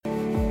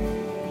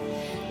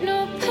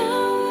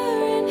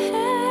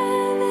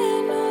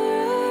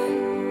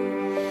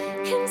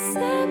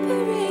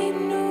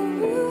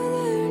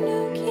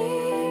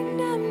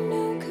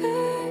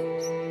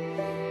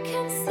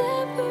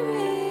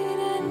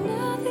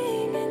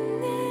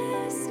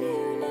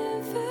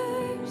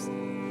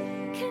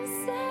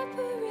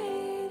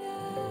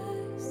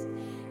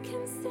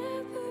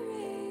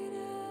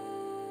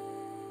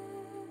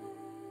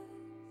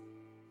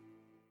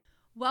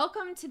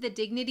Welcome to the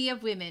Dignity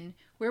of Women,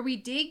 where we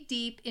dig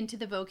deep into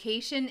the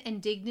vocation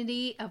and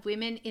dignity of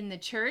women in the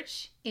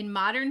church, in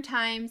modern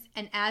times,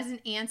 and as an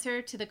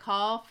answer to the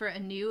call for a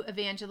new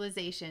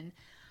evangelization.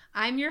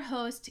 I'm your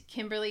host,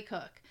 Kimberly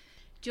Cook.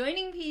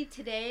 Joining me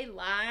today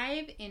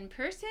live in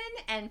person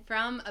and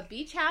from a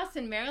beach house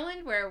in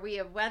Maryland where we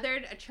have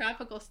weathered a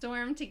tropical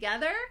storm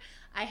together,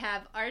 I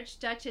have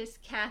Archduchess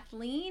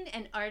Kathleen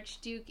and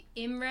Archduke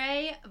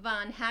Imre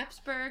von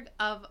Habsburg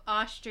of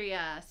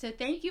Austria. So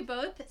thank you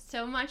both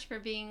so much for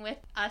being with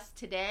us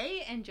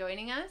today and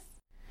joining us.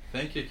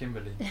 Thank you,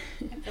 Kimberly.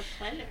 It's a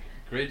pleasure.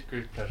 Great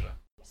pleasure.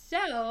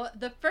 So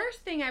the first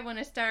thing I want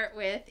to start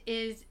with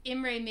is,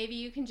 Imre, maybe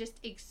you can just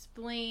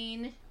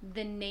explain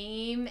the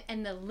name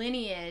and the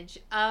lineage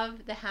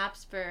of the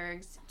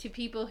Habsburgs to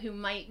people who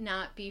might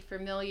not be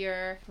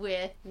familiar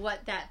with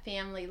what that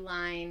family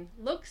line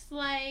looks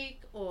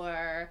like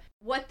or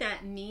what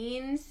that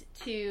means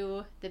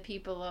to the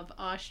people of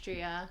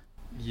Austria.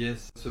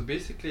 Yes, so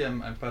basically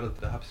I'm part of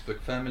the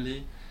Habsburg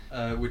family,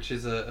 which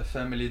is a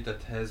family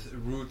that has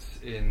roots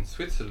in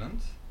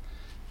Switzerland,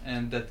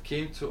 and that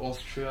came to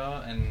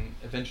Austria and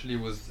eventually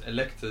was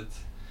elected.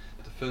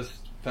 The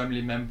first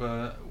family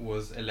member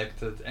was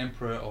elected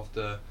Emperor of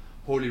the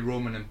Holy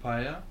Roman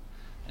Empire,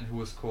 and who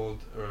was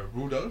called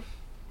Rudolf.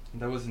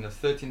 And that was in the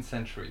 13th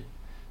century,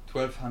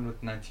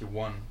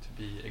 1291 to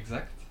be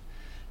exact.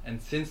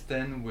 And since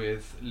then,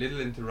 with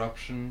little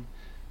interruption,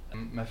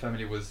 my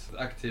family was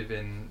active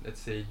in,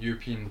 let's say,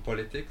 European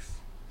politics.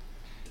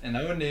 And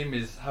our name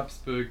is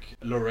Habsburg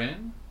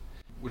Lorraine,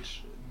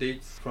 which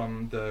dates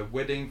from the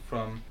wedding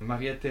from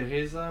Maria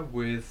Theresa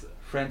with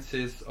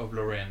Francis of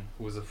Lorraine,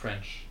 who was a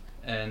French.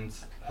 And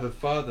her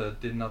father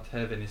did not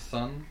have any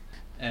son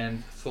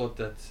and thought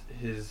that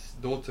his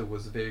daughter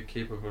was very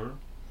capable.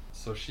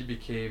 So she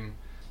became,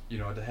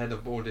 the head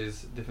of all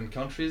these different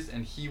countries,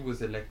 and he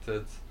was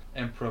elected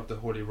Emperor of the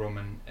Holy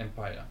Roman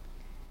Empire.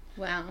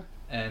 Wow.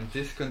 And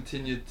this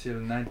continued till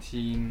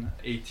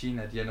 1918,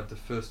 at the end of the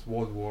First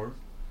World War,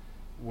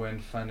 when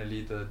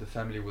finally the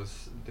family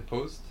was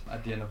deposed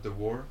at the end of the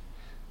war.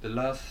 The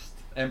last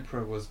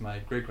emperor was my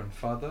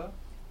great-grandfather,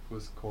 who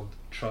was called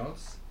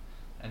Charles,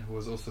 and who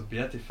was also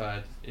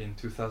beatified in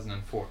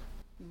 2004.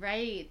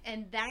 Right,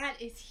 and that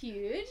is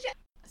huge.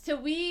 So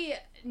we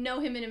know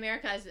him in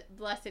America as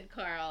Blessed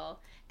Karl.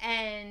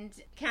 And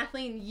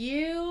Kathleen,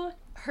 you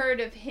heard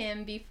of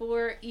him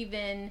before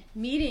even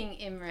meeting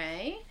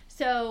Imre.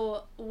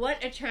 So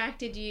what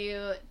attracted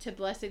you to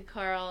Blessed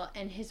Karl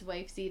and his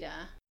wife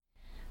Zita?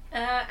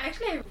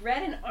 Actually, I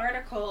read an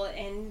article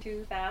in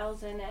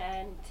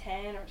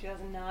 2010 or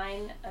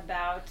 2009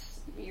 about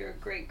your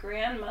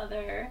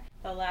great-grandmother,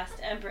 the last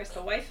empress,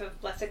 the wife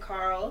of Blessed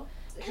Karl,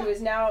 who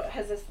is now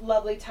has this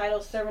lovely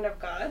title, Servant of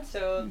God,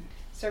 so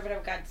Servant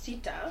of God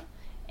Zita.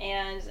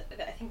 And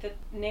I think the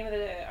name of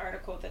the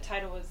article, the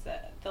title was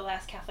The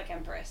Last Catholic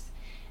Empress.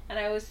 And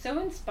I was so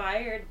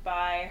inspired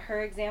by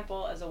her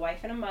example as a wife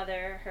and a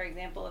mother, her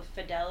example of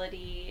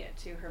fidelity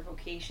to her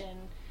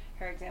vocation,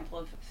 her example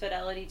of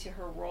fidelity to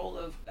her role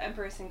of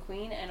Empress and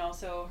Queen, and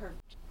also her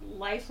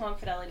lifelong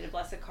fidelity to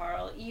Blessed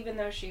Karl, even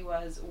though she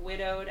was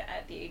widowed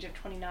at the age of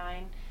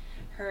 29.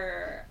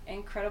 Her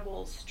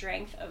incredible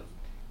strength of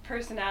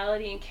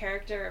personality and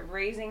character of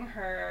raising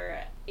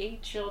her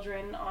 8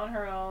 children on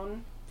her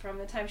own from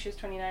the time she was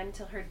 29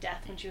 until her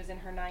death when she was in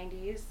her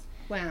 90s.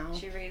 Wow.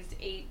 She raised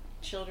 8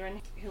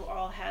 children who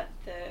all had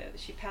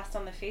she passed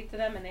on the faith to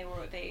them, and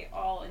they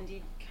all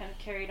indeed kind of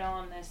carried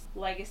on this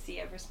legacy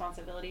of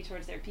responsibility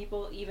towards their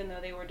people, even though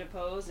they were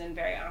deposed, and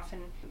very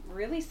often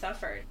really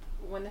suffered.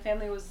 When the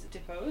family was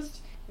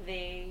deposed,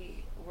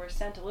 they were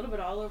sent a little bit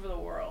all over the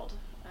world.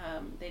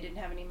 They didn't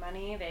have any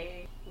money.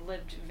 They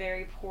lived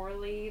very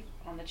poorly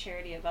on the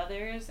charity of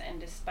others, and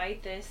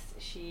despite this,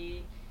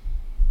 she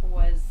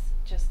was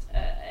just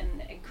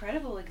an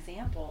incredible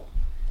example.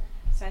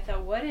 So I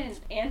thought, what an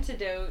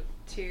antidote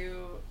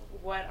to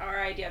what our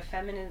idea of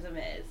feminism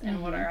is,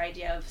 and what our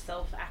idea of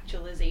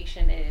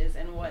self-actualization is,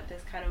 and what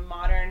this kind of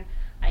modern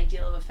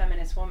ideal of a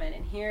feminist woman.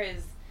 And here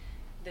is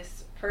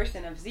this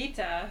person of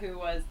Zita, who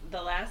was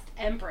the last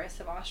empress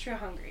of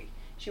Austria-Hungary.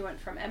 She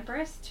went from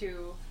empress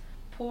to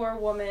poor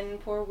woman,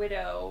 poor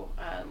widow,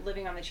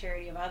 living on the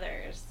charity of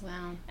others.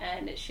 Wow.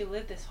 And she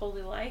lived this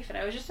holy life, and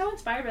I was just so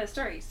inspired by the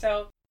story.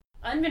 So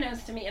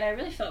unbeknownst to me, and I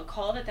really felt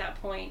called at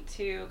that point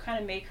to kind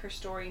of make her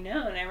story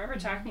known. I remember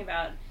talking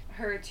about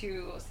her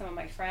to some of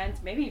my friends,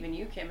 maybe even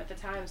you, Kim, at the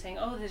time, saying,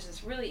 oh, there's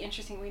this really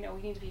interesting, we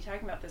need to be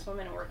talking about this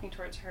woman and working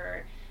towards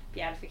her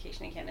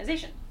beatification and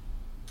canonization.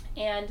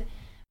 And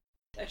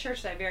a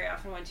church that I very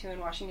often went to in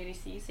Washington,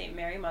 D.C., St.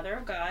 Mary, Mother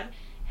of God,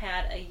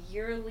 had a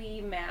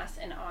yearly mass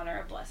in honor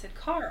of Blessed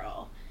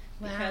Karl.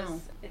 Wow.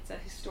 Because it's a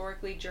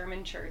historically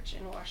German church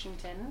in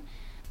Washington,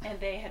 and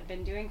they had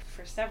been doing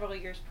for several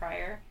years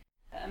prior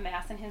a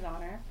mass in his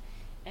honor.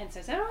 And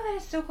so I said, oh, that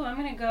is so cool, I'm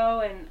going to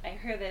go. And I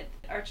hear that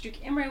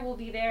Archduke Imre will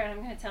be there, and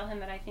I'm going to tell him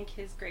that I think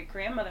his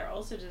great-grandmother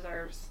also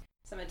deserves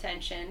some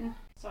attention.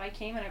 So I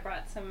came and I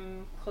brought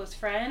some close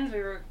friends. We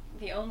were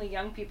the only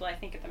young people, I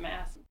think, at the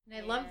mass.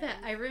 And I love that.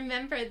 I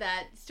remember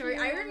that story.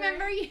 I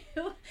remember you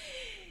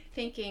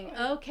thinking,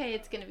 okay,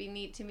 it's going to be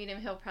neat to meet him.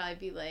 He'll probably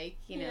be like,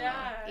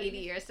 80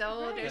 years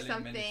old or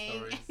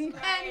something. And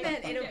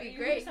then it'll be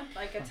great.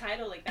 Like a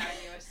title like that,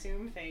 and you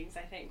assume things,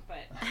 I think.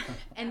 But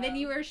and then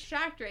you were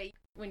shocked, right?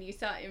 When you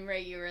saw Imre,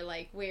 you were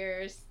like,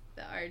 where's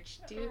the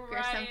Archduke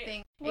or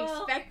something?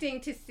 Well,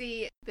 expecting to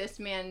see this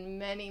man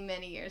many,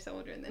 many years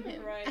older than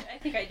him. Right. I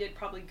think I did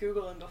probably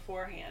Google him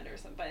beforehand or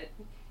something, but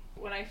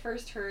when I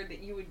first heard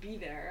that you would be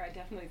there, I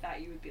definitely thought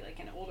you would be like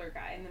an older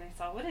guy, and then I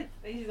saw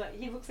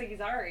he looks like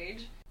he's our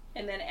age.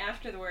 And then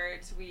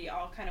afterwards, we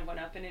all kind of went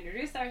up and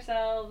introduced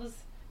ourselves,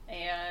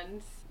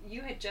 and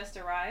you had just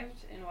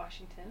arrived in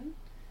Washington.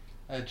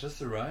 I had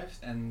just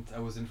arrived, and I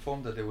was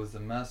informed that there was a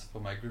mass for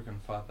my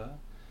great-grandfather,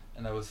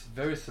 and I was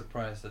very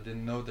surprised. I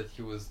didn't know that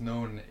he was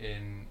known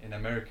in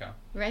America.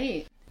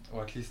 Right.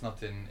 Or at least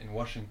not in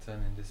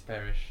Washington, in this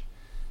parish.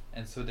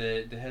 And so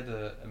they had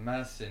a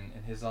mass in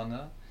his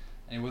honor,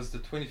 and it was the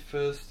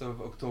 21st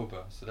of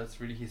October, so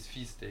that's really his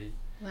feast day.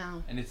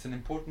 Wow. And it's an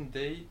important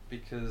day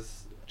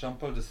because John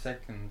Paul II,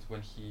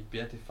 when he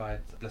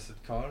beatified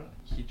Blessed Karl,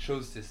 he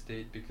chose this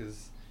date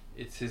because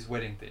it's his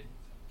wedding date.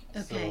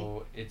 Okay.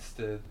 So it's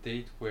the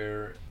date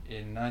where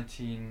in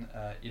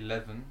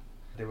 1911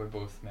 they were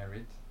both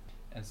married.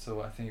 And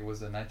so I think it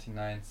was the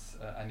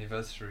 99th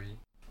anniversary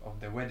of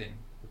their wedding,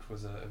 which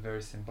was a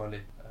very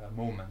symbolic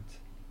moment.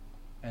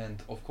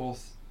 And of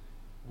course,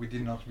 we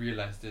did not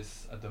realize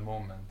this at the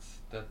moment,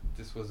 that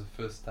this was the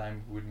first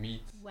time we would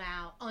meet.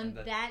 Wow, on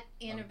that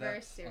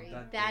anniversary.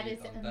 That is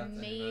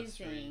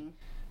amazing.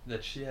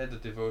 That she had a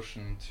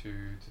devotion to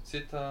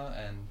Zita,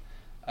 and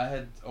I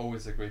had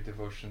always a great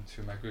devotion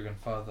to my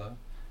great-grandfather,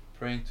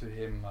 praying to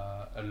him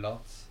a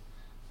lot,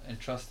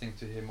 entrusting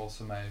to him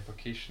also my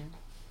vocation.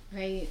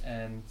 Right.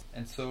 And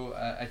so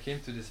I came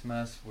to this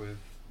mass with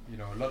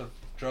a lot of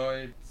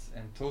joy,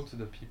 and told to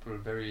the people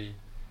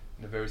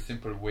in a very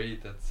simple way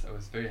that I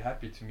was very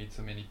happy to meet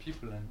so many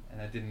people,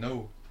 and I didn't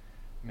know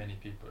many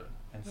people.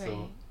 And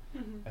so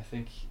I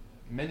think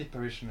many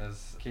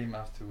parishioners came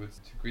afterwards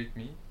to greet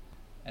me,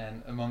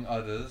 and among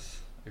others,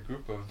 a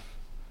group of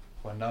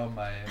who are now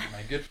my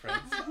good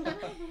friends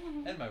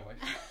and my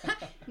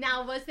wife.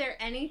 Now, was there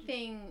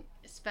anything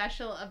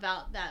special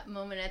about that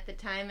moment at the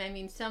time? I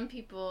mean, some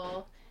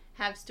people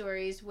have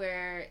stories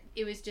where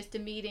it was just a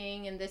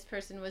meeting and this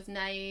person was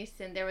nice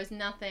and there was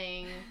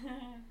nothing.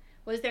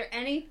 Was there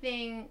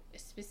anything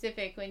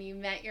specific when you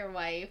met your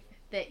wife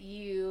that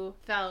you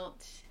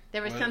felt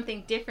there was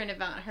something different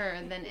about her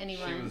than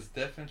anyone? She was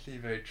definitely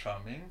very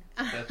charming,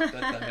 that I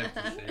have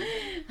to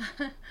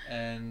say.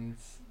 And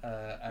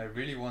I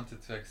really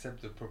wanted to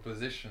accept the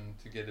proposition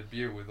to get a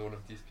beer with all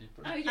of these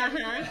people. Oh yeah, we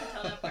forgot to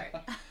tell that part.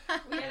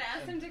 We had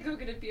asked him to go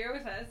get a beer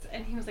with us,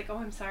 and he was like, "Oh,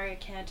 I'm sorry, I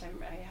can't.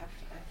 I have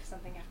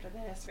something after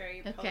this,"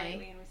 very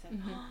politely. And we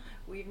said,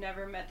 "We've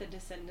never met the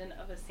descendant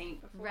of a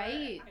saint before.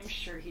 Right. I'm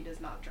sure he does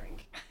not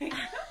drink. He's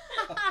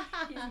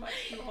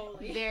much too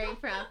holy." Very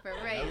proper,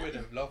 right? I would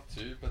have loved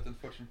to, but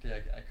unfortunately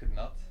I could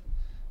not.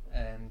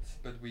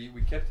 But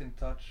we kept in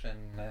touch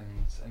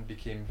and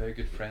became very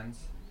good friends.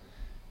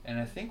 And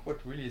I think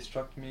what really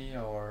struck me,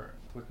 or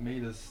what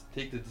made us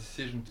take the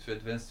decision to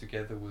advance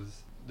together,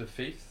 was the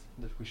faith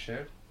that we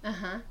shared,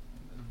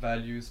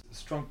 values,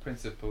 strong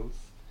principles,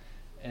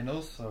 and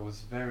also I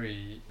was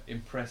very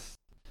impressed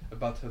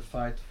about her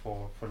fight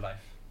for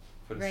life,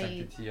 for the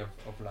sanctity of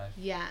life.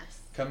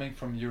 Yes. Coming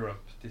from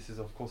Europe, this is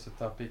of course a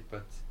topic,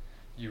 but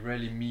you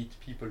rarely meet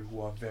people who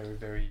are very,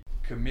 very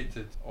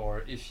committed,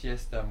 or if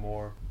yes, they're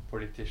more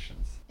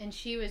politicians. And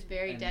she was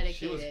very dedicated.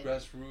 She was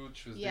grassroots,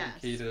 she was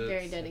dedicated,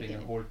 very dedicated,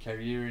 having a whole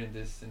career in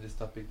this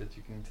topic that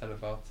you can tell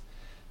about.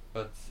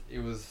 But it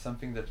was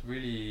something that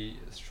really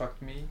struck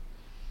me,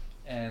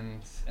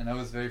 and I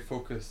was very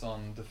focused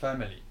on the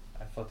family.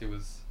 I thought it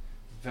was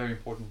very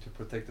important to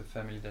protect the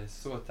family that is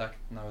so attacked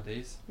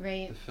nowadays.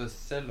 Right. The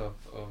first cell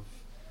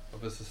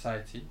of a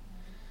society.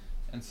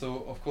 And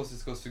so of course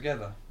this goes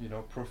together,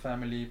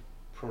 pro-family,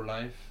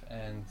 pro-life,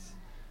 and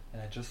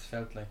I just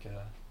felt like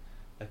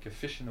a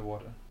fish in the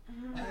water.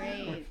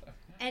 Right.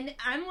 And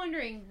I'm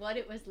wondering what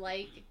it was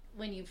like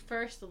when you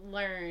first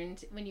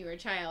learned, when you were a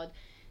child,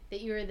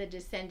 that you were the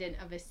descendant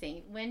of a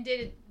saint. When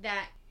did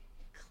that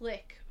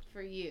click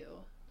for you?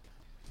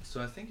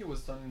 So I think it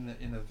was done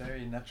in a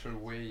very natural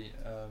way.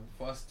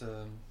 For us,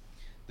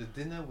 the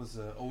dinner was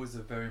always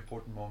a very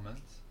important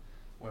moment,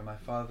 where my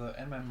father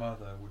and my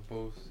mother would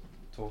both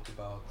talk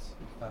about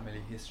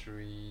family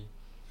history,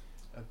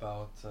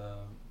 about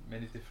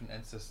many different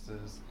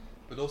ancestors,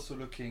 but also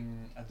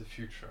looking at the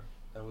future.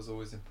 That was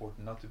always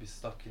important, not to be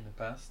stuck in the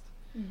past,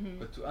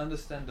 but to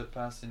understand the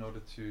past in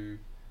order to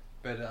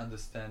better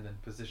understand and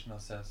position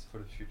ourselves for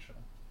the future.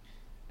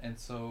 And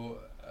so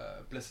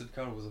Blessed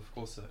Karl was of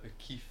course a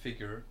key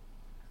figure,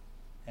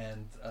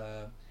 and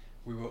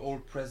we were all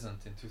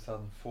present in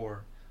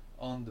 2004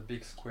 on the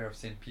big square of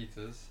St.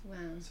 Peter's. Wow.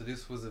 So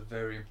this was a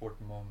very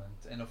important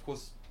moment. And of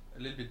course, a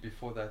little bit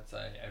before that,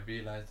 I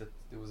realized that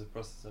there was a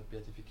process of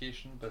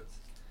beatification, but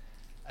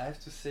I have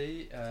to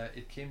say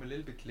it came a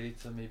little bit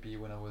later, maybe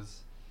when I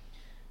was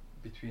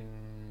between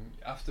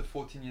after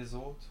 14 years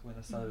old, when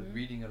I started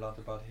reading a lot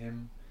about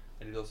him.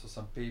 I did also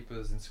some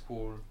papers in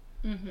school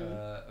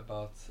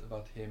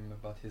about him,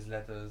 about his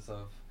letters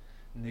of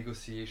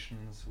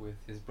negotiations with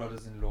his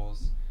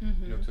brothers-in-laws,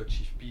 to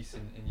achieve peace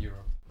in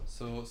Europe.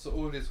 So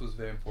all this was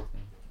very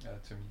important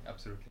to me,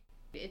 absolutely.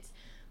 It's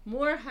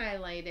more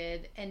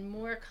highlighted and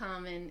more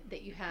common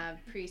that you have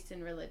priests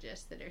and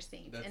religious that are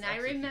saints. That's and I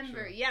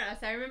remember, true.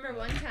 I remember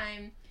one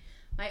time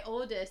my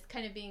oldest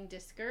kind of being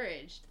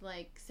discouraged,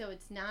 like, so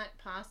it's not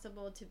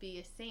possible to be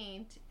a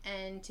saint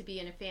and to be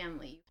in a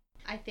family.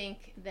 I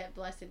think that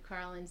Blessed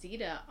Karl and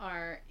Zita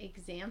are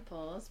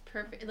examples,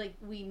 perfect. Like,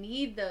 we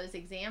need those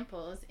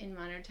examples in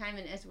modern time.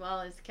 And as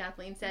well as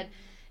Kathleen said,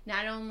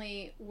 not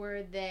only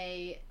were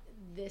they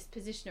this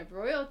position of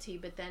royalty,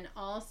 but then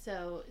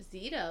also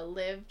Zita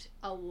lived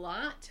a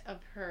lot of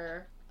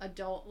her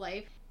adult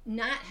life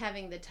not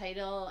having the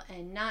title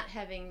and not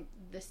having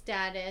the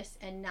status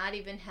and not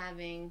even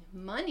having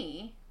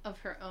money of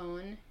her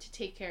own to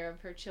take care of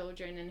her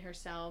children and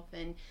herself.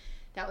 And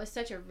that was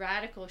such a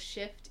radical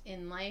shift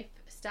in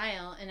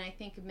lifestyle, and I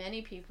think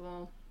many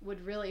people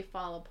would really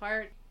fall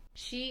apart.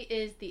 She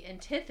is the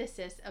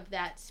antithesis of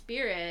that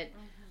spirit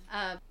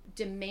of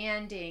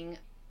demanding.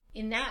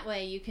 In that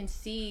way, you can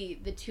see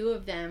the two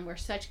of them were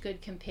such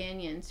good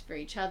companions for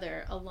each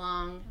other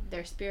along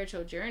their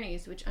spiritual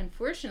journeys, which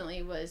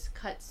unfortunately was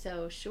cut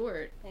so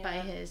short by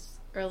his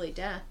early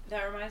death.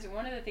 That reminds me,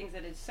 one of the things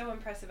that is so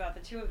impressive about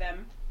the two of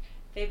them,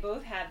 they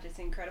both had this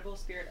incredible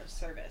spirit of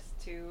service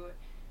to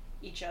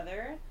each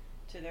other,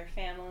 to their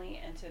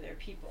family, and to their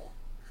people.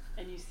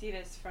 And you see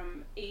this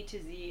from A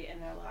to Z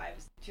in their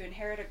lives. To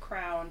inherit a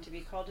crown, to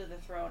be called to the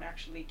throne,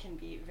 actually can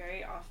be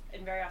very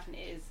often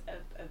is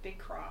a big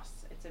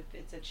cross.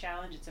 It's a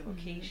challenge. It's a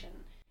vocation,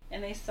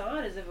 and they saw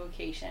it as a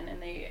vocation.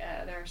 And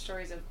there are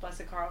stories of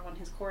Blessed Karl on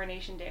his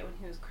coronation day when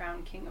he was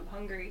crowned King of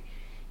Hungary.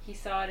 He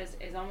saw it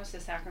as almost a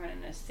sacrament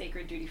and a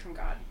sacred duty from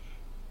God.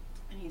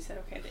 And he said,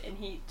 okay, and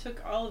he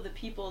took all of the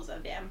peoples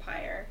of the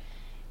empire,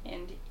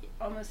 and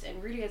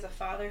really as a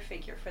father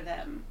figure for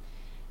them.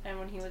 And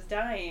when he was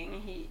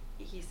dying,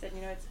 he said,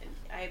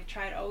 I've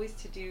tried always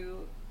to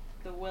do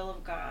the will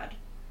of God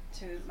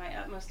to my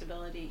utmost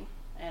ability,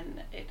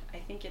 and I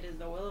think it is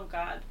the will of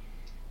God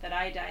that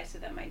I die so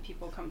that my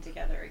people come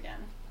together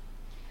again.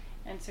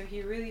 And so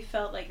he really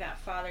felt like that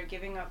father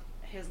giving up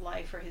his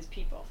life for his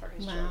people, for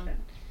his children.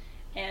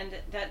 And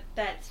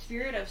that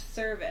spirit of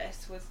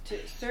service was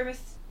to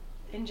service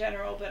in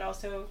general, but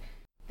also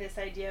this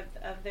idea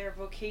of their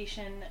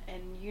vocation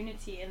and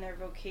unity in their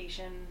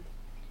vocation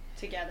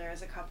together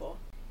as a couple.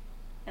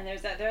 And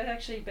there's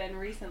actually been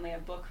recently a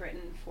book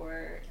written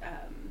for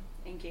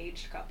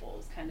engaged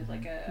couples, kind of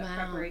like a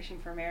preparation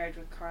for marriage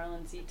with Karl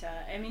and Zita.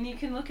 I mean, you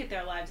can look at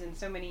their lives in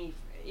so many.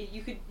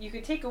 You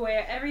could take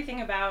away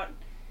everything about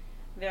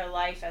their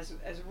life as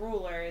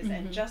rulers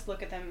and just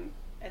look at them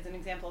as an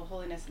example of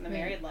holiness in the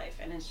married life,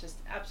 and it's just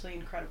absolutely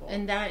incredible.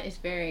 And that is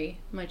very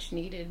much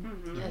needed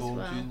as bold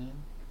well. union.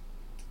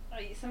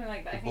 Something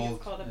like that. I think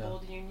it's called a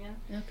bold union.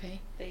 Okay.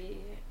 They,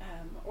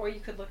 or you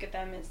could look at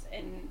them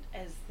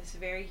as this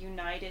very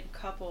united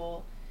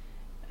couple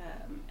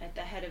at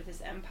the head of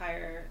this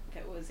empire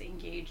that was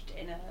engaged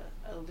in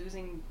a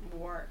losing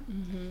war.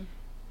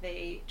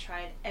 They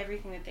tried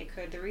everything that they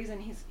could. The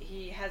reason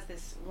he has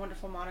this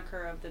wonderful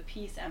moniker of the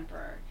Peace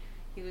Emperor,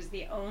 he was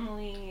the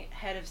only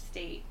head of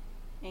state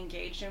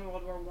engaged in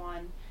World War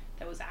I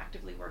that was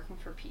actively working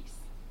for peace,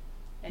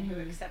 and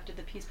who accepted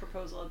the peace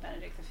proposal of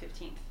Benedict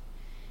XV.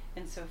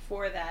 And so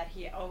for that,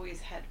 he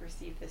always had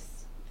received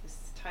this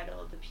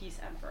title of the Peace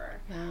Emperor.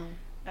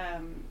 Wow.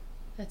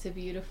 That's a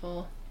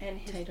beautiful and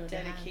his title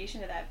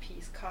dedication to that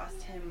peace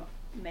cost him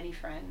many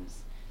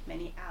friends,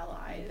 many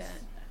allies.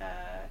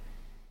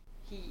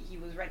 He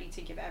was ready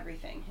to give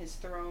everything, his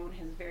throne,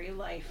 his very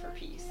life for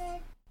peace.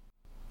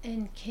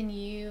 And can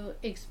you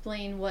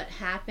explain what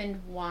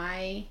happened,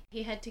 why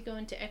he had to go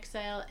into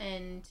exile,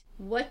 and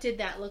what did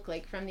that look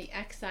like from the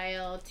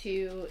exile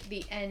to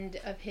the end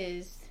of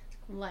his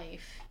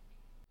life?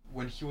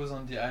 When he was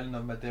on the island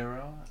of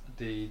Madeira,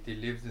 they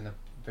lived in a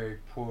very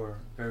poor,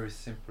 very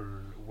simple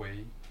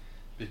way,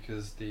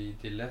 because they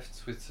left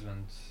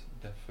Switzerland,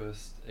 their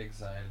first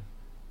exile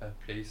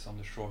place on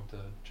the shore of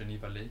the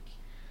Geneva Lake,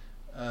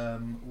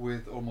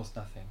 with almost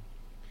nothing,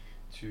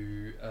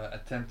 to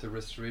attempt a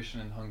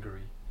restoration in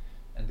Hungary.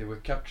 And they were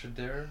captured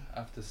there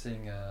after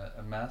saying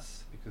a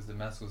mass, because the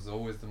mass was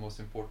always the most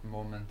important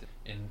moment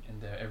in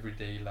their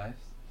everyday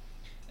lives.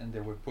 And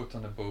they were put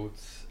on a boat,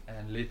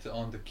 and later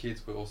on the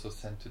kids were also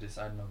sent to this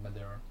island of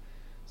Madeira.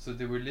 So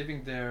they were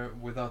living there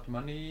without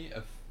money.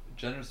 A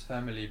generous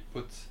family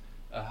put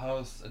a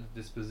house at the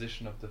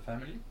disposition of the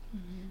family,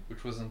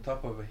 which was on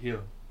top of a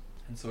hill.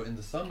 And so in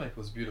the summer it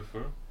was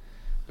beautiful,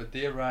 but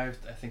they arrived,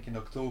 I think, in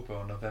October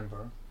or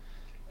November,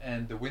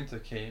 and the winter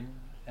came,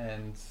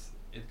 and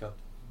it got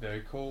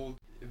very cold,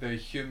 very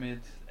humid,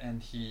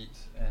 and heat,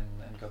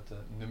 and got the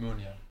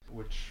pneumonia,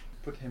 which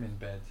put him in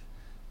bed.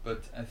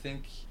 But I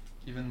think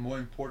even more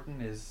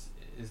important is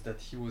that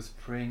he was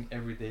praying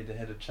every day. They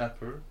had a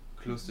chapel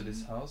close to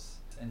this house,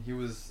 and he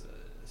was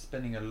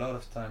spending a lot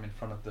of time in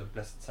front of the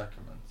Blessed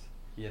Sacrament.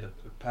 He had a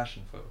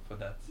passion for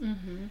that.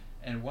 Mm-hmm.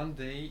 And one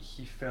day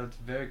he felt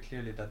very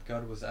clearly that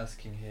God was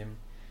asking him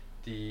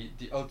the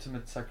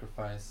ultimate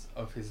sacrifice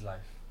of his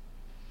life.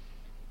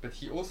 But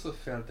he also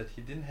felt that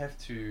he didn't have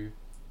to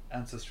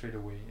answer straight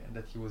away, and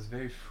that he was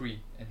very free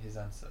in his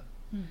answer.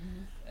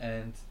 Mm-hmm.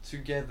 And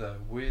together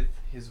with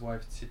his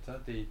wife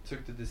Zita, they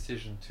took the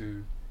decision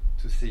to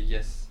say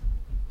yes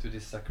to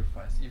this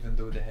sacrifice, even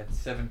though they had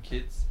 7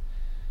 kids,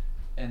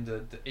 and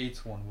the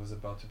 8th one was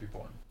about to be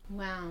born.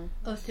 Wow.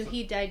 Oh, so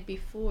he died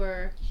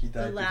before He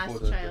died the last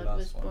before the child last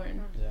was one.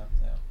 born. Yeah.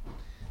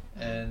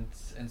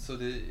 And so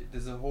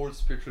there's a whole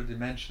spiritual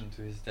dimension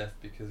to his death,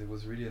 because it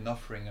was really an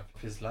offering of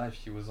his life.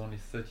 He was only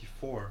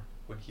 34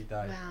 when he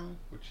died, Wow.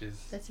 which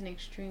is That's an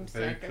extreme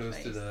very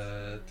sacrifice. close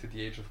to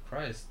the age of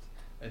Christ,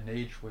 an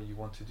age where you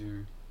want to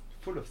do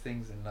full of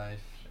things in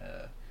life.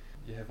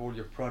 You have all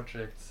your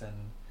projects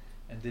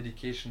and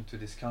dedication to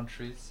these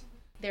countries.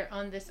 They're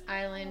on this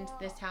island.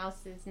 This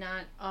house is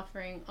not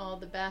offering all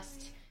the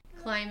best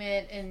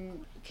climate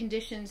and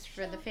conditions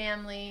for the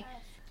family.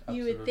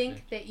 You would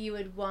think that you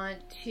would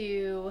want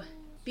to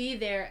be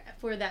there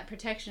for that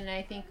protection. And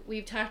I think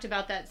we've talked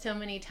about that so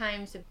many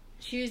times, of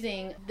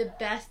choosing the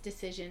best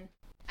decision.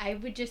 I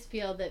would just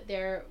feel that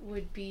there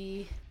would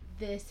be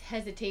this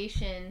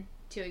hesitation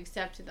to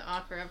accept the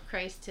offer of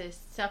Christ to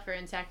suffer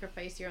and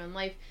sacrifice your own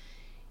life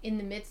in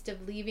the midst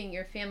of leaving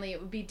your family. It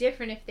would be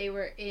different if they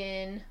were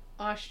in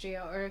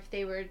Austria, or if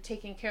they were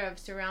taken care of,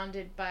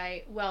 surrounded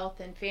by wealth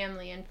and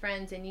family and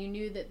friends, and you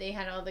knew that they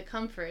had all the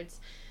comforts.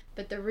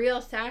 But the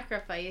real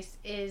sacrifice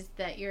is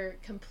that you're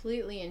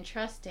completely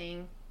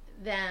entrusting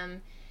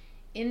them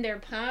in their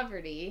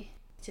poverty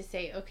to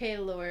say, okay,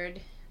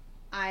 Lord,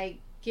 I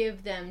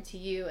give them to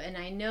you, and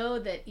I know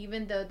that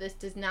even though this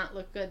does not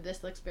look good,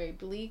 this looks very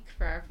bleak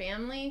for our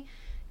family,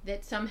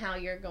 that somehow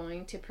you're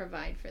going to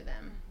provide for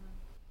them.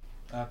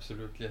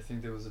 Absolutely. I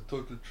think there was a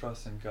total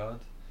trust in God,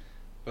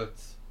 but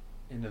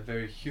in a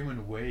very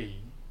human way,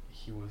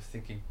 he was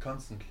thinking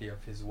constantly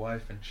of his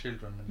wife and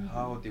children and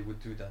how they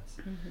would do that.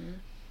 Mm-hmm.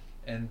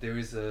 And there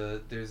is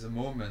a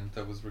moment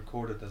that was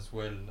recorded as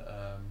well,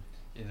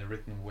 in a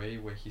written way,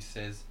 where he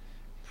says,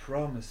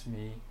 "Promise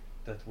me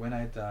that when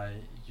I die,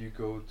 you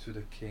go to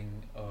the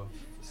King of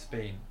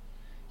Spain."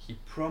 He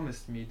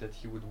promised me that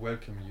he would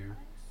welcome you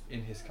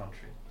in his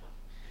country.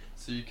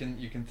 So you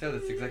can tell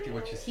that's exactly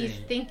what he's saying.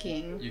 He's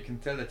thinking. You can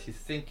tell that he's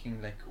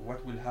thinking, like,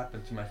 what will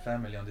happen to my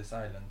family on this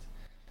island?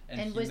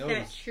 And was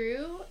that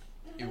true?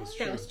 It was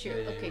true. That was true.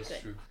 Yeah, Okay, it was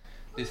good. true.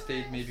 They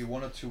stayed maybe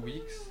 1 or 2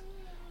 weeks,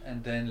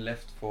 and then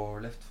left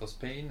for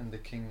Spain, and the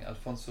King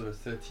Alfonso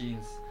XIII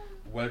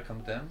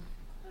welcomed them,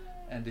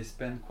 and they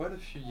spent quite a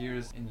few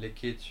years in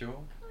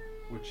Lequeitio,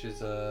 which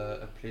is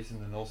a place in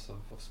the north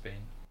of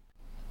Spain.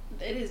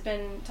 It has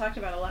been talked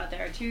about a lot.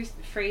 There are 2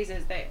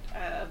 phrases that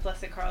of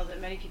Blessed Karl that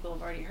many people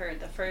have already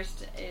heard. The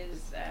first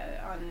is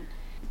on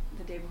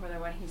the day before the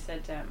wedding. He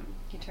said,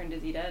 he turned to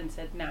Zita and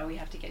said, "Now we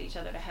have to get each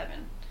other to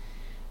heaven."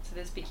 So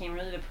this became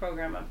really the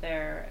program of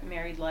their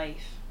married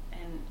life,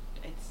 and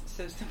it's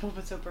so simple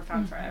but so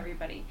profound for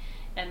everybody.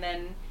 And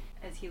then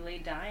as he lay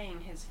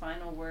dying, his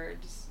final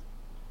words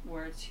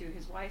were to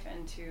his wife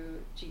and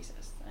to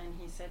Jesus. And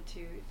he said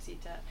to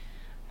Zita,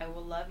 "I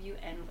will love you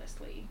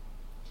endlessly."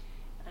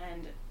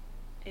 And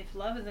if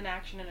love is an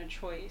action and a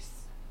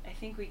choice, I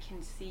think we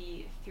can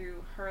see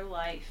through her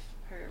life,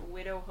 her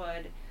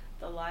widowhood,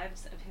 the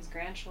lives of his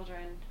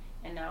grandchildren,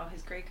 and now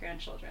his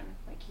great-grandchildren.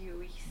 Like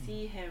we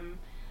see him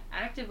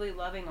actively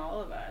loving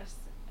all of us,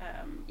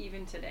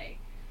 even today.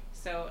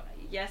 So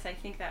yes, I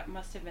think that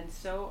must have been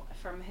so,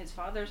 from his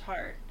father's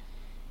heart,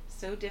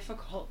 so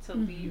difficult to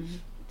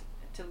leave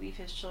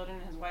his children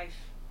and his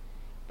wife.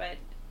 But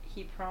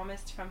he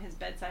promised from his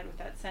bedside with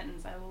that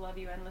sentence, "I will love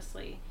you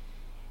endlessly,"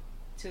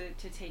 to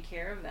take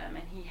care of them,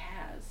 and he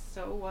has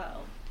so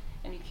well.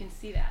 And you can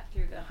see that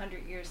through the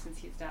 100 years since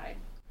he's died.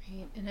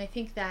 Right. And I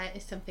think that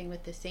is something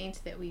with the saints,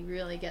 that we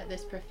really get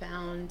this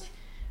profound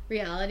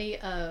reality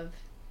of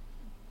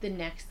the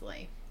next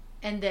life,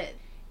 and that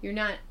you're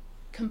not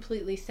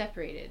completely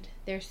separated.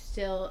 There's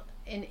still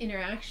an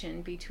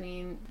interaction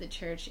between the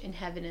church in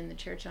heaven and the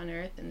church on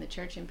earth and the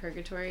church in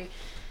purgatory.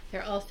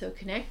 They're also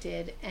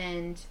connected,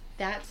 and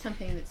that's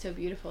something that's so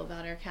beautiful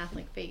about our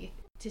Catholic faith.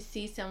 To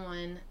see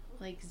someone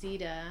like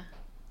Zita,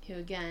 who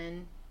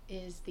again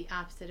is the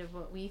opposite of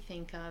what we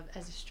think of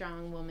as a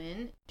strong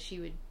woman. She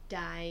would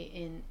die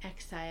in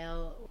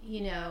exile,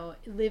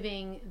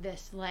 living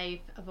this life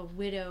of a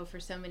widow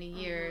for so many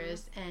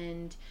years,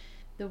 and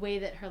the way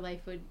that her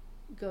life would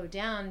go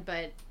down.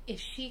 But if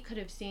she could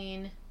have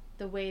seen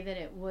the way that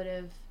it would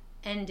have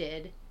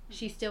ended,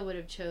 she still would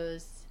have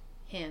chose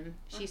him.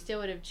 She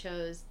still would have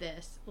chose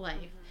this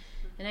life.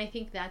 And I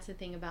think that's the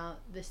thing about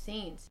the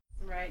saints.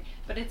 Right.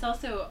 But it's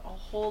also a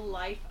whole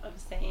life of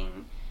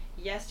saying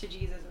yes to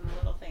Jesus in the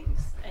little things.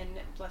 And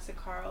Blessed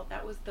Karl,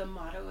 that was the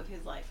motto of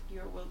his life: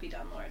 "Your will be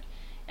done, Lord."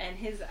 And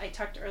I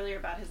talked earlier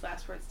about his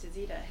last words to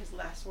Zita. His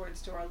last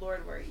words to our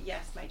Lord were,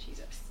 "Yes, my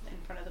Jesus," in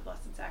front of the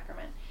Blessed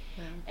Sacrament.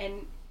 Wow.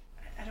 And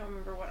I don't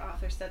remember what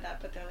author said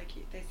that, but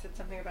they said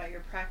something about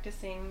you're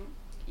practicing,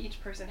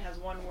 each person has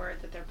one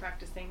word that they're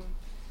practicing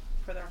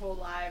for their whole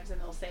lives, and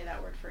they'll say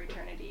that word for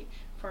eternity.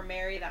 For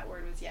Mary, that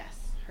word was yes,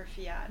 her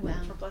fiat. Wow.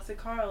 For Blessed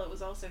Karl, it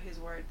was also his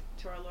word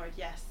to our Lord,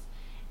 yes.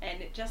 And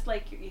just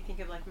like you think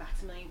of like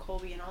Maximilian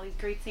Kolbe and all these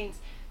great saints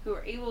who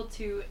were able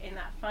to, in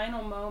that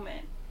final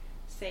moment,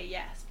 say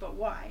yes. But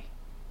why?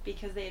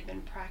 Because they had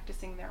been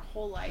practicing their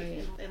whole life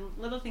in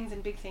little things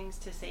and big things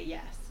to say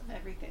yes,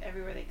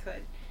 everywhere they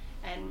could.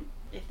 And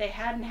if they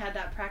hadn't had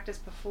that practice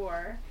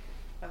before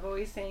of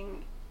always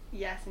saying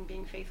yes and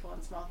being faithful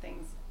in small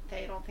things,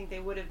 I don't think they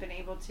would have been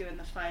able to, in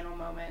the final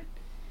moment,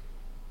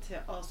 to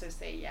also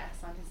say yes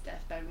on his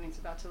deathbed when he's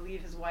about to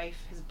leave his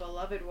wife, his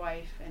beloved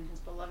wife, and his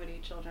beloved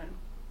 8 children.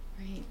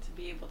 Right. To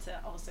be able to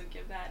also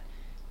give that,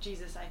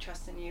 Jesus, I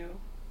trust in you.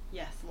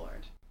 Yes,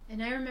 Lord.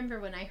 And I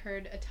remember when I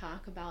heard a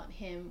talk about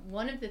him,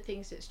 one of the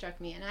things that struck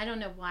me, and I don't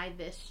know why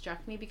this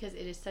struck me because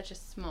it is such a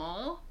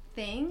small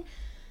thing,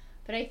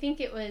 but I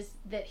think it was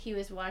that he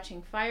was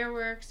watching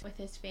fireworks with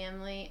his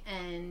family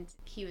and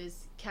he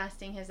was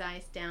casting his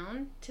eyes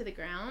down to the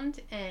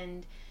ground,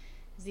 and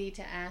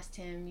Zita asked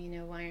him, you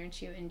know, why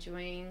aren't you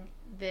enjoying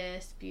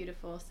this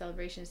beautiful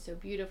celebration? It's so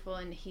beautiful.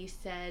 And he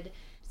said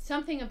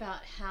something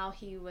about how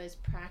he was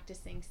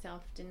practicing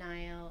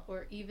self-denial,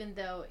 or even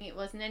though it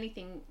wasn't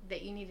anything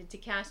that you needed to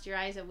cast your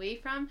eyes away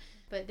from,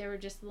 but there were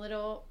just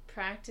little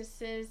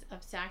practices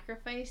of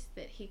sacrifice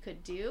that he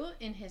could do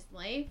in his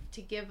life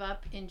to give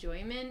up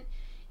enjoyment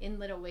in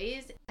little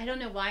ways. I don't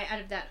know why, out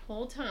of that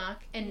whole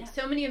talk, and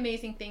so many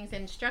amazing things,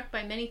 and struck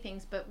by many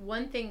things, but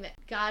one thing that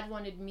God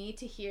wanted me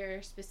to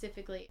hear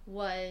specifically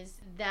was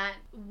that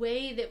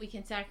way that we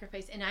can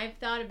sacrifice. And I've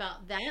thought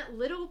about that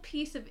little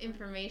piece of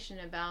information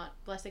about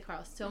Blessed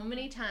Karl so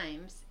many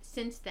times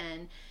since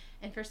then,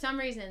 and for some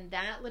reason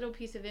that little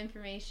piece of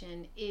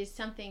information is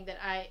something that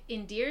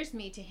endears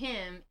me to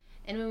him.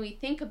 And when we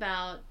think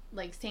about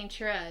like Saint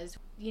Therese,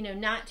 you know,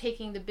 not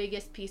taking the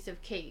biggest piece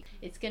of cake,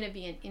 it's going to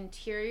be an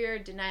interior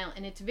denial,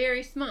 and it's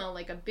very small,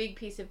 like a big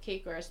piece of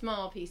cake or a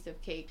small piece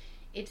of cake.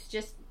 It's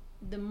just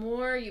the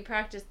more you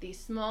practice these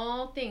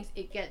small things,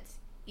 it gets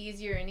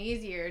easier and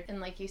easier. And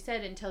like you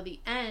said, until the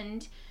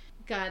end,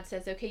 God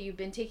says, okay, you've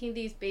been taking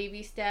these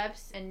baby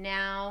steps, and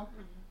now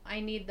I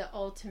need the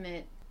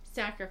ultimate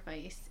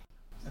sacrifice.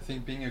 I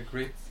think being a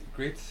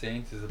great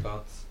saint is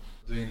about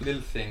doing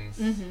little things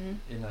in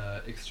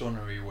an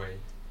extraordinary way.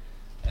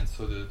 And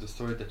so the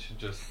story that you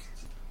just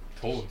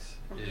told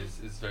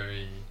is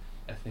very,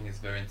 I think, is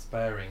very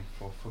inspiring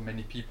for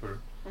many people.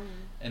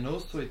 And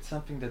also it's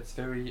something that's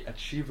very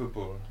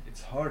achievable.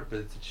 It's hard, but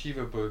it's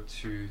achievable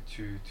to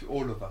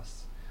all of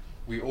us.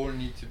 We all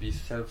need to be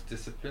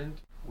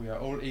self-disciplined. We are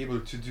all able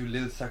to do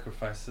little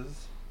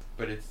sacrifices,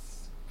 but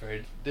it's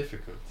very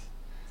difficult.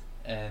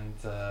 And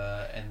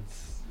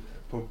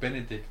Pope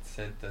Benedict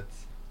said that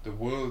the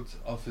world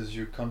offers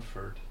you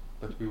comfort,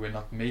 but we were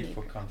not made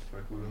for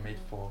comfort. We were made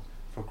for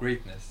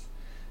greatness.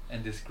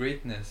 And this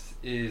greatness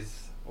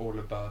is all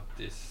about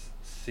this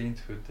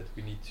sainthood that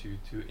we need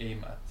to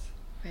aim at.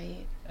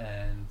 Right.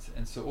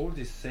 And so all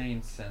these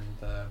saints,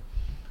 and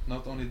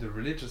not only the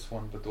religious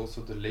one, but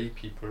also the lay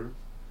people,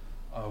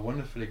 are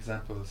wonderful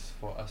examples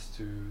for us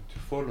to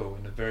follow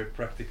in a very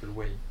practical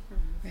way.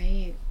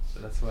 Right. So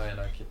that's why I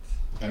like it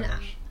very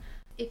much.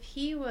 If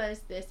he was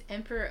this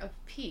emperor of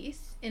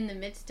peace in the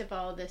midst of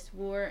all this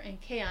war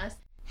and chaos,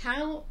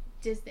 how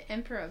does the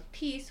emperor of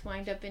peace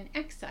wind up in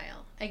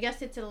exile? I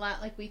guess it's a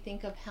lot like we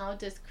think of, how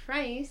does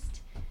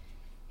Christ,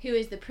 who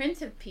is the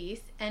Prince of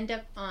Peace, end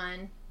up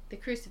on the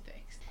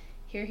crucifix?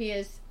 Here he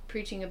is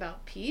preaching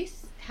about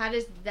peace. How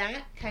does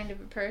that kind of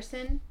a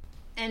person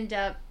end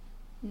up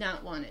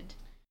not wanted?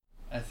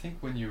 I think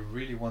when you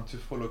really want to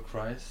follow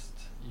Christ,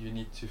 you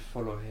need to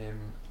follow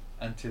him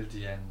until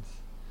the end.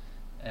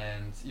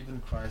 And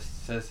even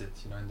Christ says it,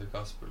 in the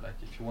gospel, like,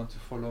 if you want to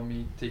follow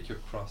me, take your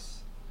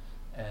cross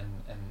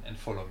and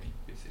follow me,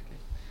 basically.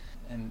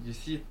 And you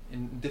see it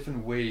in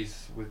different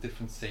ways with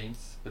different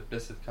saints, but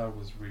Blessed Karl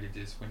was really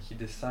this, when he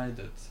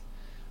decided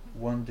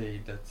one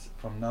day that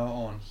from now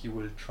on he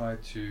will try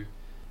to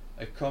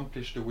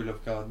accomplish the will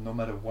of God no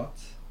matter what.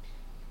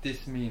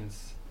 This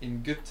means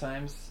in good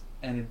times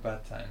and in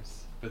bad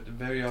times, but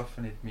very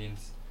often it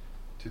means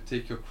to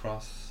take your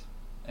cross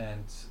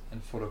and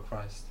follow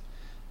Christ.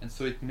 And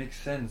so it makes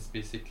sense,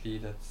 basically,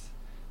 that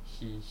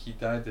he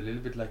died a little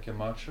bit like a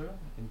martyr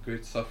in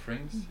great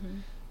sufferings,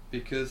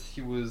 because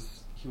he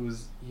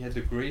had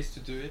the grace to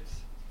do it,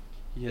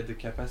 he had the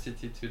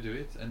capacity to do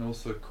it, and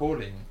also a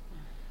calling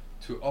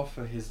to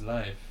offer his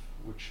life,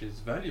 which is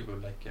valuable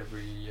like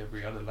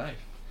every other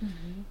life.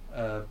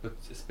 But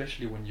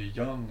especially when you're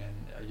young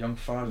and a young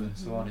father and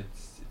so on,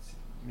 it's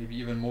maybe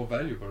even more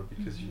valuable,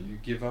 because you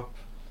give up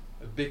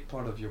a big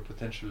part of your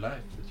potential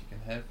life that you can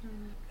have.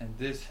 And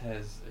this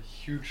has a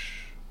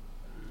huge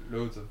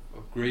loads of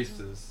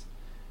graces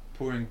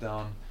pouring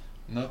down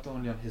not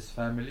only on his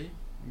family,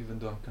 even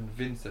though I'm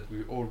convinced that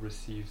we all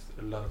received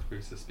a lot of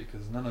graces,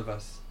 because none of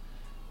us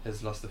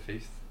has lost the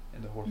faith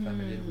in the whole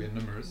family, and we are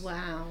numerous.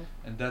 Wow.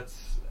 And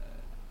that's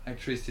I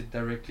trace it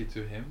directly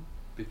to him,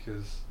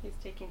 because he's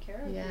taking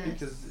care of Yes. you.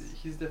 because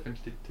he's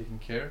definitely taking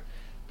care,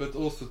 but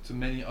also to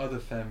many other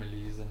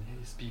families and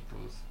his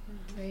peoples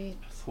Right.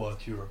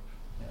 throughout Europe.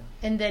 Yeah.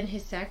 And then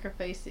his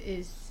sacrifice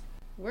is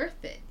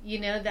worth it. You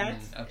know,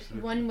 that's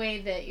absolutely. one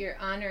way that you're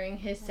honoring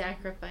his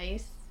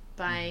sacrifice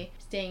by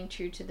staying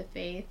true to the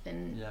faith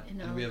and Yeah,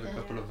 and all and we of have a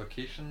that. couple of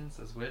vacations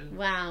as well.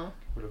 Wow.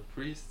 Full of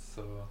priests,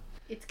 so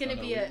It's going to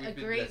no, be a we've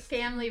been great blessed.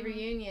 family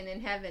reunion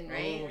in heaven,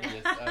 right? Oh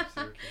yes,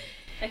 absolutely.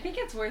 I think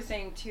it's worth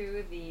saying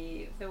too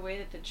the way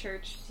that the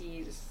church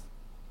sees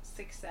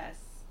success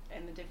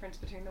and the difference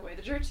between the way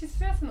the church sees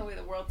success and the way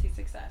the world sees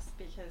success,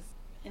 because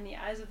in the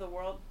eyes of the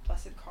world,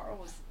 Blessed Karl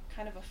was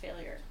kind of a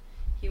failure.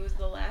 He was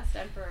the last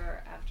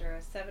emperor after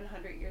a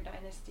 700-year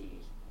dynasty,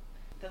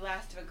 the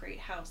last of a great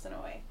house in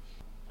a way.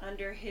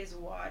 Under his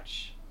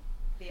watch,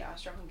 the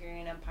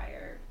Austro-Hungarian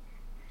Empire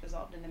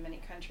dissolved into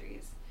many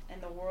countries,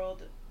 and the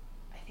world,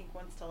 I think,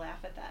 wants to laugh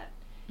at that.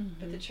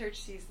 But the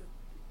church sees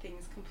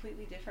things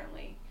completely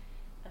differently,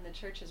 and the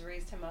church has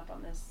raised him up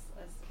on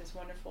this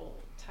wonderful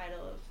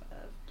title of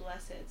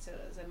blessed, so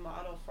as a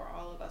model for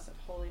all of us of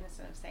holiness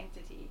and of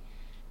sanctity.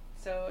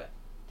 So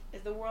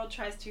as the world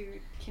tries to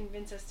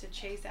convince us to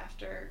chase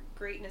after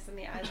greatness in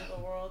the eyes of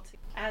the world,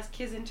 ask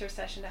his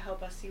intercession to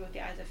help us see with the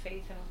eyes of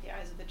faith and with the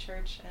eyes of the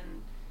church,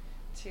 and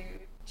to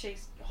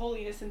chase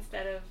holiness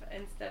instead of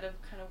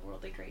kind of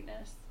worldly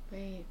greatness.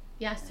 Right.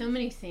 Yeah, so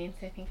many saints.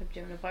 I think of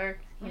Joan of Arc.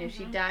 You know,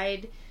 she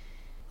died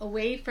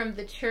away from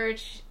the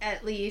church,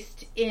 at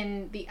least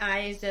in the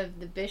eyes of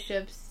the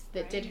bishops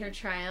that did her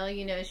trial.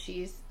 You know,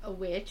 she's a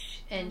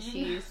witch, and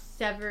she's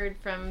severed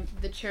from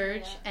the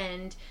church,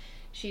 and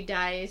she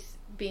dies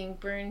being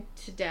burned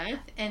to death.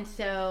 And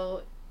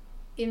so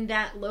in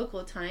that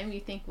local time, you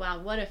think, wow,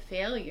 what a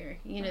failure.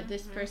 You know,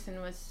 this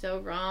person was so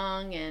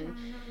wrong, and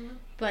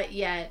but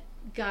yet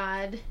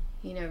God,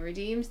 you know,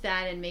 redeems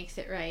that and makes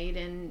it right,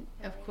 and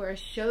of course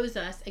shows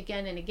us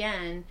again and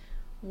again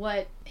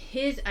what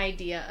his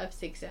idea of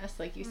success,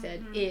 like you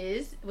said,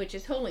 is, which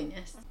is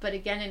holiness. But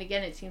again and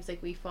again, it seems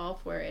like we fall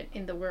for it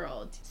in the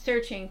world,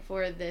 searching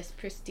for this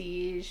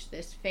prestige,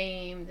 this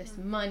fame, this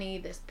money,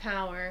 this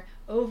power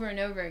over and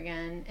over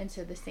again. And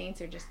so the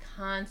saints are just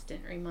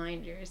constant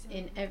reminders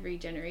in every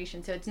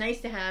generation. So it's nice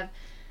to have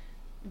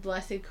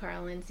Blessed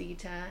Karl and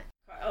Zita.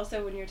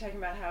 Also, when you're talking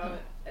about how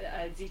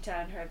Zita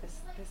and her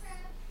this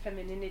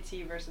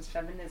femininity versus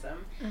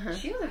feminism,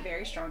 she was a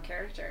very strong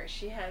character.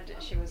 She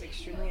was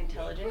extremely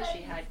intelligent.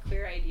 She had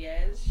clear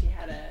ideas. She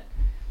had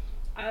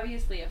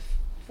obviously a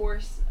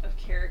force of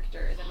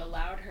character that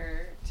allowed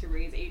her to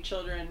raise 8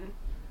 children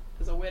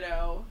as a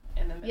widow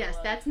in the middle. Yes,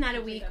 of that's not a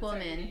complete weak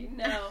uncertainty. woman.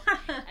 No,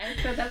 and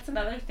so that's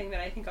another thing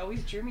that I think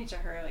always drew me to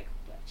her. Like,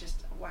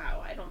 just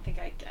wow, I don't think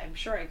I'm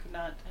sure I could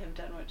not have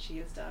done what she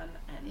has done.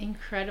 And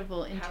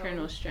Incredible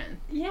internal strength.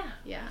 Yeah,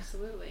 Yeah.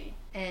 absolutely.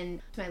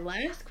 And my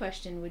last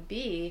question would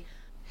be,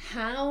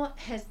 how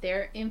has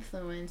their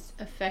influence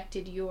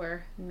affected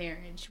your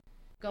marriage?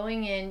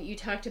 Going in, you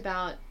talked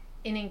about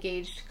an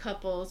engaged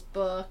couple's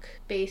book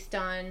based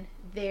on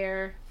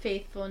their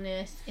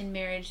faithfulness in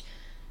marriage.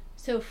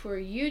 So for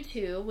you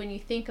two, when you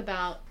think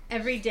about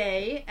every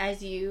day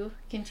as you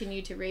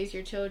continue to raise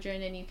your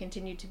children and you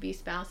continue to be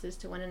spouses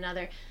to one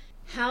another,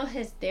 how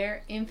has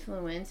their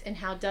influence, and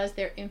how does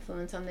their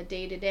influence on the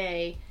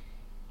day-to-day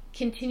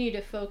continue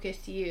to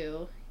focus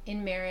you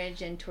in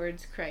marriage and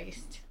towards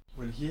Christ?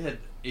 Well, he had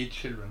 8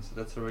 children, so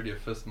that's already a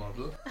first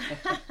model.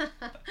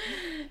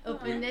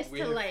 Openness we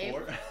to have life.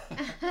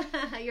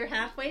 4. You're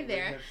halfway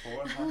there. We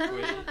have 4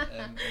 halfway,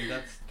 and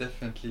that's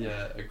definitely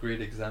a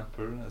great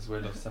example as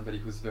well of somebody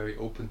who's very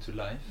open to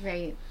life.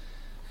 Right.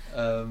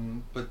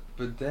 But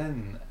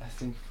then I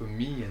think for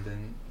me, and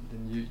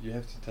then you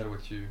have to tell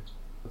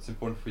what's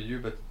important for you.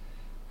 But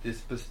this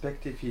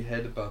perspective he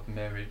had about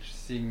marriage,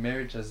 seeing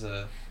marriage as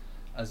a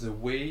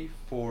way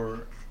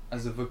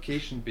as a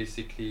vocation,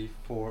 basically,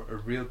 for a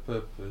real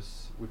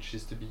purpose, which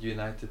is to be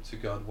united to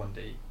God one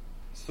day.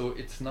 So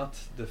it's not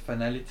the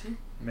finality.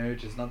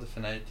 Marriage is not the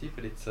finality,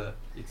 but it's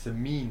a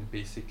mean,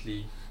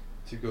 basically,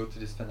 to go to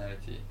this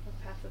finality.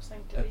 A path of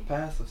sanctity. A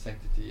path of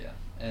sanctity, yeah.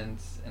 And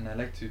I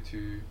like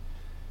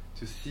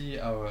to see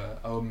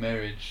our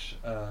marriage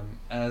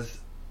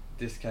as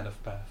this kind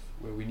of path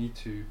where we need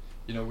to,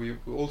 you know, we're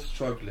all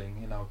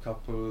struggling in our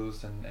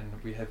couples, and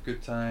we have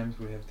good times,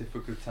 we have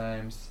difficult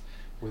times.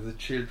 With the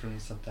children,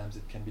 sometimes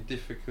it can be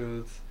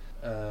difficult.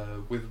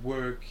 With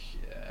work,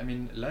 I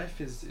mean, life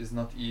is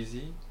not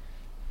easy,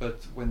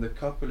 but when the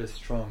couple is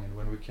strong, and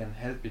when we can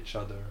help each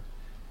other,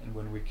 and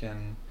when we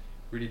can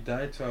really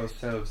die to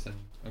ourselves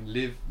and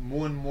live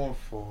more and more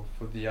for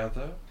the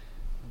other,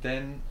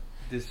 then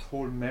this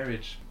whole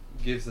marriage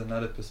gives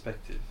another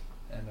perspective,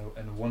 and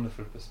a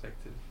wonderful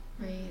perspective.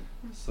 Right.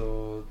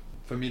 So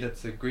for me,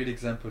 that's a great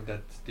example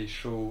that they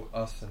show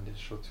us, and they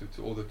show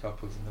to all the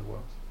couples in the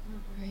world.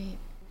 Right.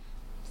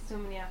 So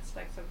many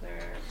aspects of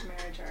their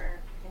marriage are,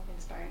 I think,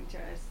 inspiring to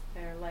us.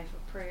 Their life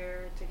of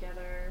prayer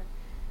together,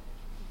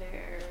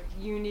 their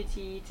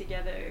unity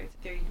together,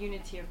 their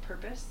unity of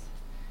purpose.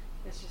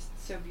 it's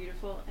just so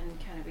beautiful, and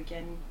kind of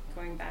again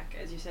going back,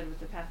 as you said, with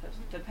the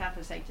path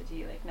of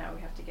sanctity. Like, now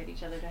we have to get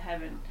each other to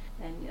heaven,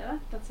 and yeah,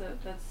 that's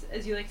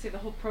as you like to say, the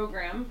whole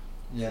program.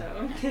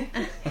 Yeah.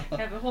 So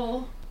have a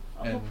whole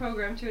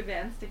program to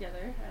advance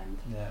together. And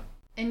yeah.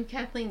 And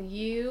Kathleen,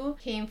 you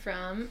came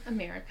from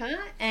America,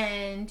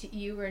 and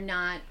you were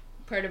not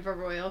part of a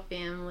royal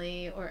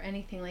family or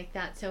anything like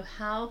that. So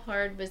how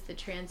hard was the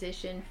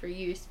transition for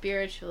you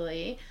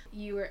spiritually?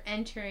 You were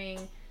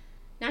entering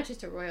not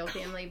just a royal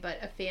family, but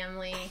a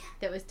family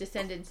that was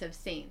descendants of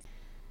saints.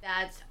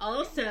 That's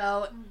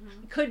also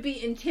could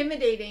be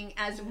intimidating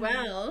as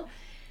well.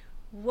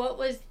 What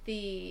was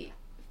the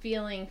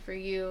feeling for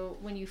you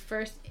when you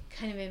first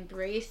kind of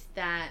embraced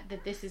that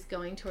this is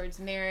going towards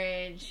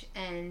marriage,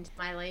 and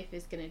my life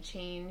is going to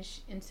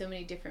change in so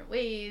many different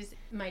ways?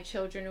 My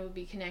children will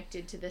be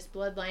connected to this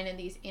bloodline and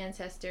these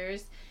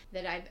ancestors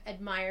that I've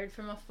admired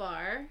from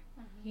afar,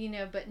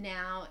 but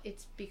now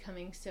it's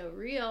becoming so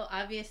real.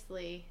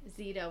 Obviously,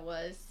 Zita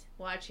was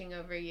watching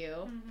over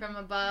you from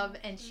above,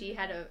 and she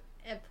had a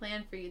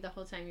plan for you the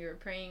whole time you were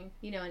praying,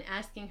 and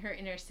asking her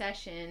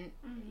intercession.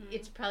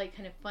 It's probably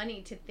kind of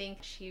funny to think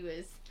she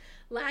was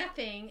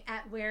laughing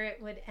at where it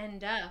would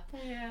end up.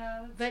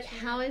 Yeah. But true.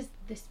 How has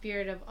the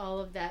spirit of all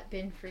of that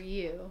been for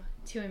you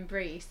to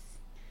embrace?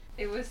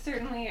 It was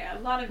certainly a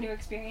lot of new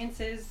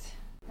experiences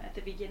at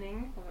the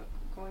beginning,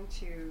 going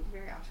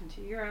very often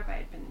to Europe. I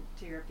had been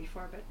to Europe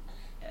before, but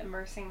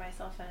immersing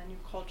myself in a new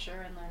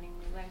culture and learning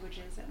new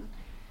languages,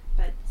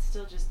 but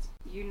still just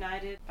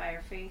united by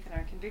our faith and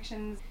our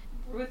convictions,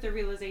 with the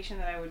realization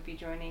that I would be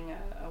joining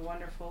a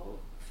wonderful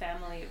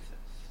family of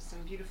some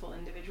beautiful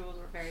individuals.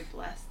 We're very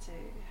blessed to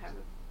have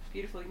a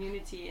beautiful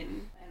unity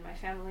in my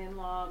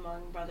family-in-law,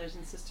 among brothers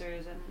and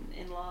sisters and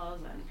in-laws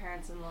and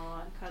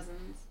parents-in-law and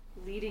cousins.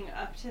 Leading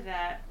up to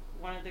that,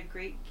 one of the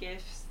great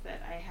gifts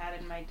that I had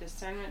in my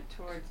discernment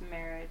towards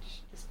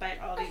marriage,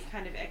 despite all these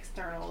kind of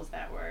externals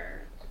that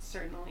were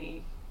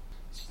certainly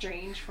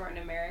strange for an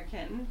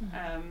American,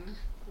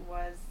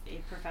 was a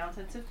profound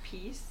sense of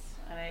peace.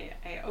 And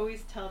I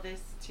always tell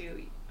this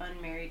to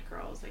unmarried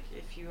girls, like,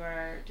 if you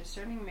are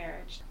discerning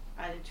marriage,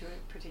 either to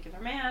a particular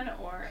man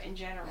or in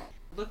general,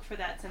 look for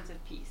that sense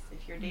of peace.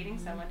 If you're dating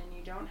someone and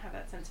you don't have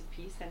that sense of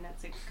peace, then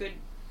that's a good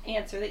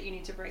answer that you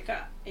need to break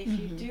up. If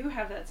you do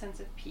have that sense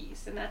of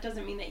peace, and that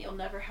doesn't mean that you'll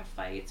never have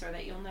fights or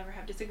that you'll never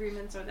have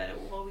disagreements or that it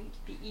will always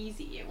be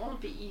easy. It won't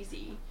be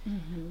easy,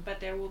 but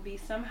there will be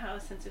somehow a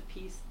sense of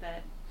peace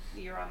that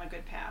you're on a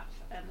good path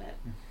and that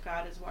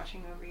God is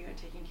watching over you and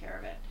taking care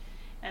of it.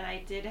 And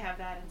I did have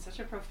that in such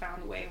a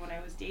profound way when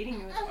I was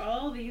dating, with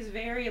all these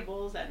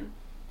variables and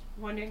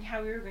wondering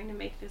how we were going to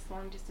make this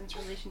long distance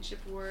relationship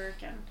work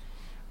and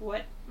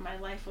what my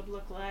life would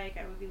look like.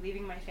 I would be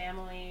leaving my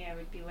family, I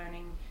would be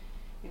learning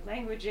new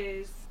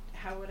languages,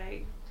 how would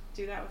I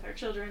do that with our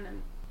children,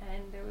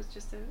 and there was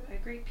just a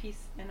great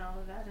peace in all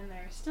of that, and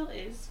there still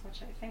is,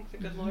 which I thank the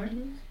good Lord.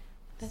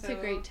 That's a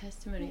great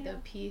testimony, though,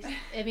 peace.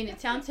 I mean,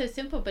 it sounds so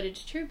simple, but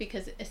it's true,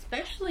 because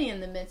especially in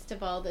the midst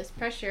of all this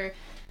pressure,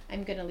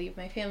 I'm going to leave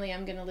my family,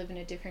 I'm going to live in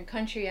a different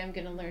country, I'm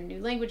going to learn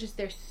new languages.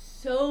 There's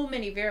so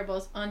many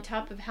variables on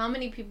top of how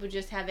many people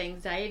just have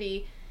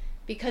anxiety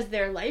because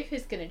their life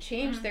is going to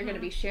change. They're going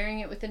to be sharing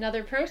it with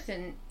another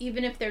person,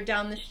 even if they're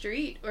down the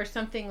street or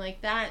something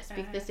like that,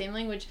 speak the same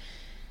language.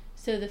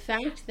 So the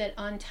fact that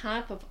on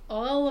top of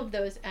all of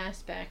those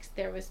aspects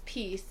there was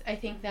peace, I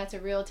think that's a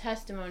real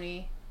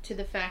testimony to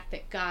the fact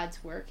that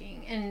God's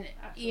working. And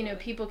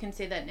people can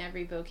say that in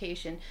every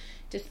vocation,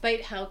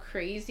 despite how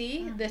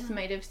crazy this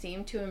might have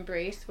seemed to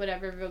embrace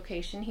whatever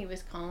vocation he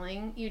was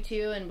calling you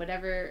to, and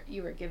whatever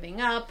you were giving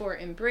up or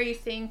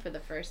embracing for the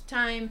first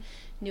time,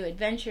 new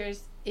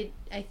adventures.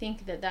 I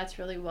think that's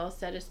really well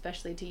said,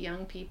 especially to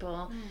young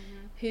people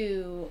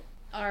who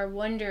are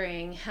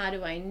wondering, how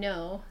do I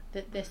know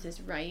that this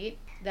is right?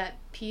 That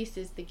peace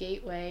is the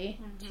gateway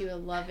to a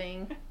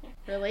loving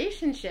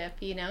relationship,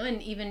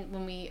 and even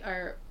when we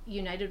are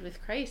united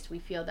with Christ, we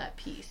feel that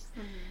peace.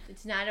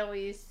 It's not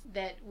always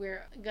that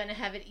we're going to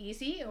have it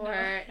easy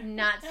or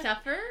not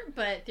suffer,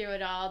 but through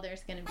it all,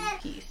 there's going to be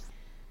peace.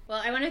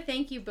 Well, I want to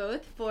thank you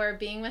both for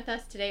being with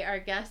us today. Our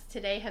guests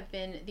today have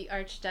been the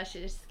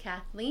Archduchess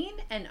Kathleen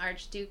and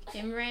Archduke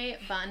Imre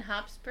von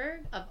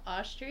Habsburg of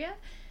Austria,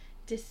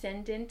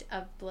 descendant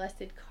of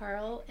Blessed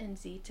Karl and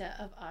Zita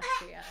of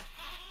Austria.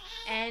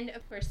 And,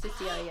 of course,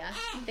 Cecilia.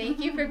 Thank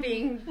you for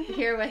being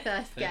here with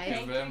us, guys.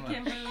 Thank you very much.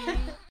 Kimberly.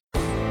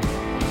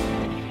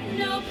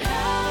 No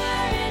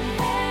power